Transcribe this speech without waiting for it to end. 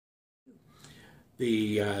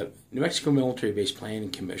The New Mexico Military Base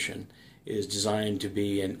Planning Commission is designed to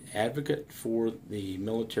be an advocate for the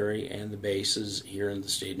military and the bases here in the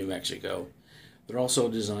state of New Mexico. They're also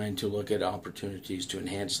designed to look at opportunities to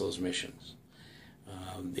enhance those missions.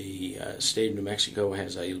 The state of New Mexico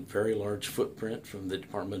has a very large footprint from the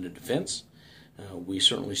Department of Defense. We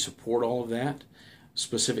certainly support all of that.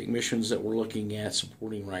 Specific missions that we're looking at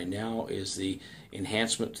supporting right now is the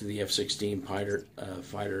enhancement to the F-16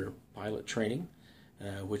 fighter pilot training,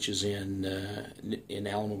 which is in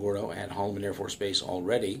Alamogordo at Holloman Air Force Base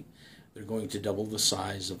already. They're going to double the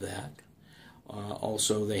size of that.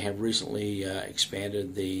 Also, they have recently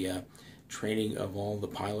expanded the training of all the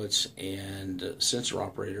pilots and sensor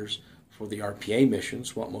operators for the RPA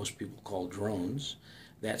missions, what most people call drones.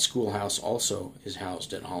 That schoolhouse also is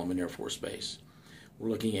housed at Holloman Air Force Base. We're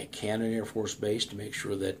looking at Cannon Air Force Base to make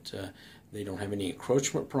sure that they don't have any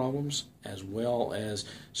encroachment problems, as well as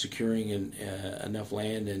securing enough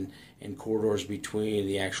land and corridors between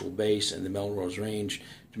the actual base and the Melrose Range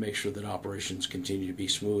to make sure that operations continue to be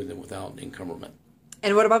smooth and without encumberment.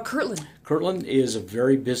 And what about Kirtland? Kirtland is a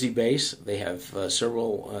very busy base. They have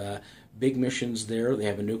several big missions there. They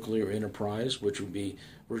have a nuclear enterprise, which would be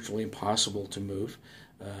virtually impossible to move.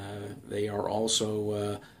 They are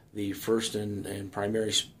also the first and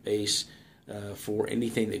primary space for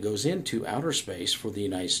anything that goes into outer space for the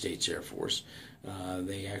United States Air Force.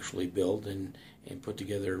 They actually build and put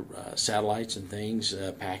together satellites and things,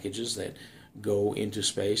 packages that go into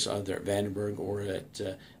space, either at Vandenberg or at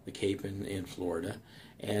the Cape in Florida.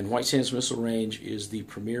 And White Sands Missile Range is the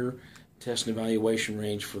premier test and evaluation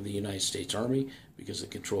range for the United States Army because of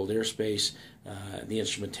the controlled airspace, the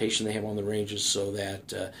instrumentation they have on the ranges, so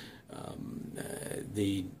that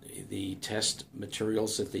the test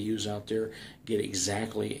materials that they use out there get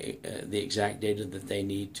exactly the exact data that they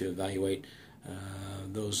need to evaluate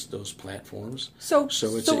those platforms. So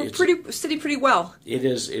we're sitting pretty well. It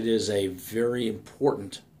is a very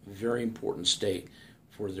important state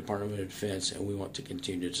for the Department of Defense, and we want to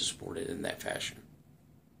continue to support it in that fashion.